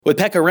With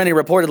Pekka Rinne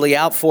reportedly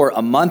out for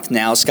a month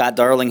now, Scott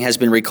Darling has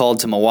been recalled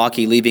to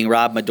Milwaukee, leaving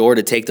Rob Medor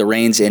to take the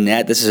reins in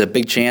net. This is a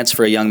big chance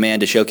for a young man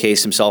to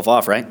showcase himself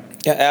off, right?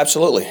 Yeah,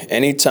 absolutely.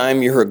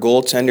 Anytime you're a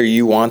goaltender,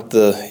 you want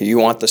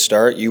the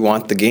start, you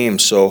want the game.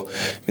 So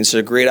it's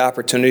a great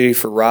opportunity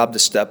for Rob to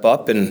step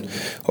up. And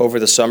over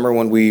the summer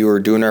when we were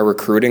doing our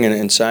recruiting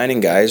and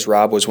signing guys,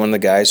 Rob was one of the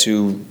guys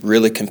who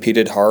really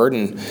competed hard.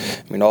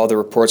 And all the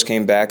reports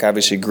came back.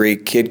 Obviously,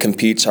 great kid,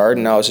 competes hard,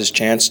 and now is his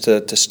chance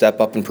to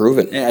step up and prove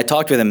it. I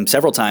talked with him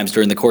several times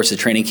during the course of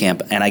training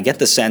camp, and I get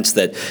the sense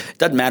that it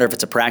doesn't matter if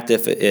it's a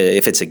practice,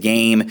 if it's a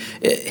game,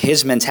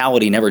 his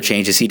mentality never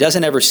changes. He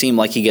doesn't ever seem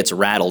like he gets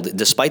rattled,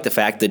 despite the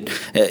fact that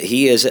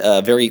he is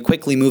a very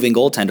quickly moving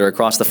goaltender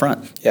across the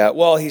front. Yeah,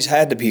 well, he's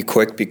had to be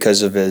quick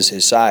because of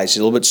his size.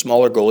 He's a little bit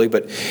smaller goalie,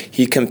 but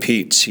he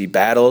competes. He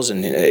battles,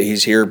 and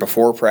he's here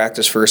before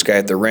practice, first guy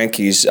at the rink.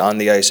 He's on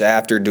the ice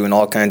after, doing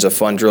all kinds of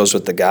fun drills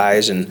with the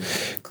guys, and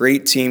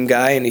great team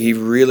guy, and he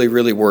really,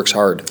 really works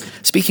hard.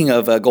 Speaking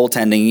of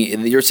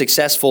goaltending, your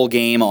successful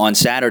game on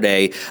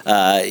Saturday,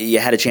 you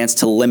had a chance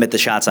to limit the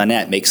shots on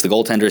net. Makes the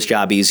goaltender's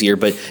job easier,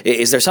 but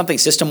is there something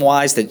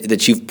system-wise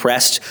that you've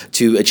pressed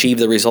to achieve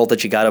the result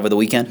that you got over the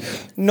weekend?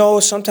 No,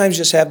 sometimes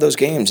you just have those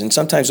games, and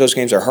sometimes those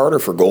games are harder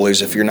for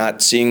goalies if you're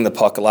not seeing the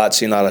puck a lot,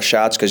 seeing a lot of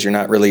shots because you're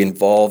not really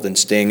involved in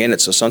staying in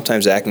it. So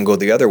sometimes that can go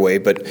the other way.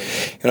 But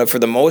for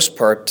the most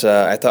part,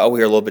 I thought we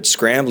were a little bit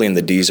scrambly in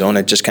the D zone.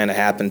 It just kind of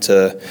happened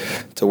to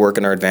work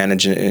in our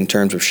advantage in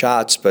terms of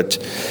shots. But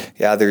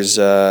yeah,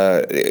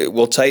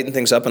 we'll tighten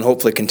things up and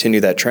hopefully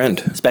continue that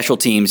trend. Special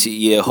teams,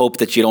 you hope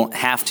that you don't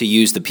have to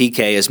use the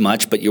PK as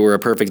much, but you were a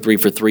perfect 3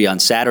 for 3 on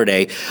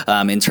Saturday.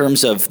 In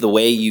terms of the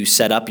way you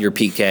set up your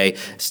PK,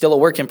 still a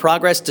work in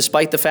progress,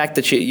 despite the fact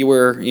that you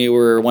were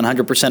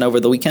 100% over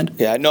the weekend?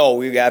 Yeah, no,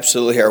 we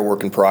absolutely are a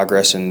work in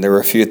progress, and there were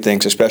a few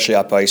things, especially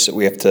up ice, that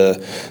we have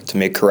to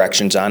make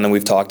corrections on, and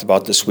we've talked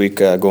about this week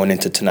going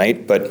into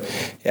tonight. But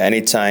yeah,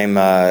 anytime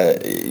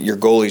your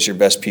goalie's your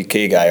best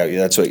PK guy,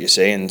 that's what you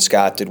say, and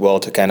Scott did well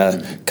to kind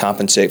of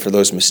compensate for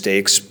those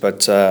mistakes.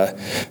 But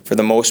for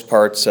the most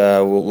part,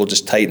 we'll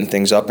just tighten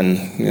things up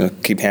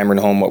and keep hammering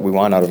home what we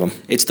want out of them.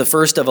 It's the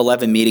first of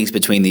 11 meetings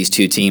between these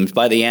two teams.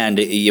 By the end,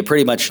 you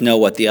pretty much know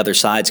what the other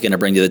side's going to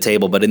bring to the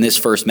table. But in this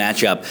first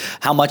matchup,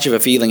 how much of a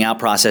feeling out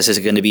process is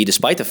it going to be,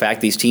 despite the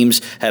fact these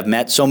teams have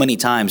met so many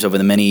times over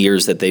the many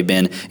years that they've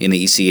been in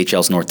the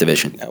ECHL's North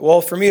Division?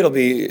 Well, for me, it'll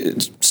be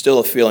still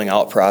a feeling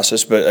out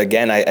process. But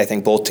again, I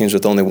think both teams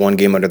with only one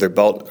game under their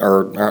belt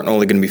aren't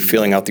only going to be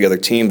feeling out the other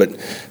team, but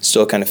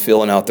still kind of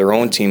feeling out their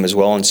own team as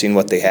well and seeing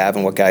what they have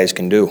and what guys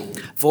can do.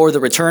 For the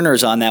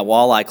returners on that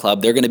Walleye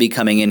Club, they're going to be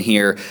coming in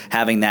here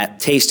having that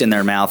taste in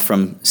their mouth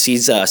from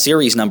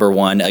series number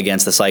 1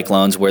 against the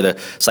Cyclones, where the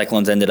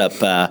Cyclones ended up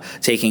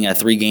taking a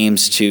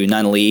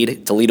 3-0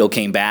 lead. Toledo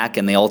came back,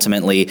 and they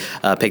ultimately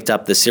picked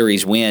up the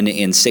series win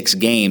in 6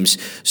 games.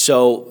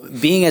 So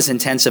being as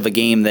intense of a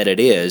game that it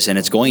is, and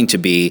it's going to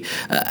be,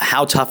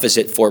 how tough is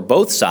it for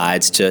both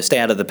sides to stay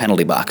out of the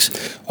penalty box?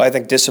 Well, I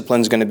think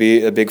discipline is going to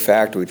be a big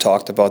factor. We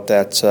talked about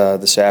that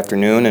this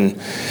afternoon, and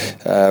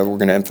we're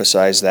going to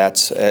emphasize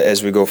that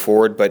as we go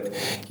forward. But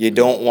you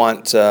don't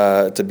want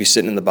to be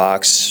sitting in the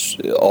box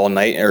all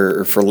night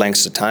or for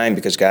lengths of time,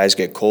 because guys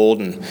get cold,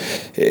 and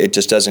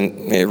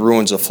it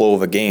ruins the flow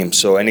of a game.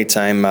 So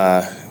anytime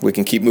we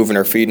can keep moving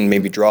our feet and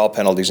maybe draw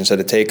penalties instead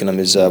of taking them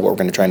is what we're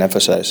going to try and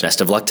emphasize.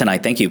 Best of luck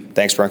tonight. Thank you.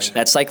 Thanks, Brunks.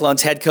 That's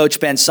Cyclones head coach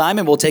Ben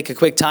Simon. We'll take a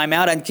quick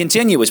timeout and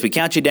continue as we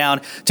count you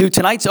down to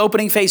tonight's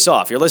opening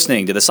face-off. You're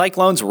listening to the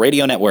Cyclones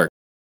Radio Network.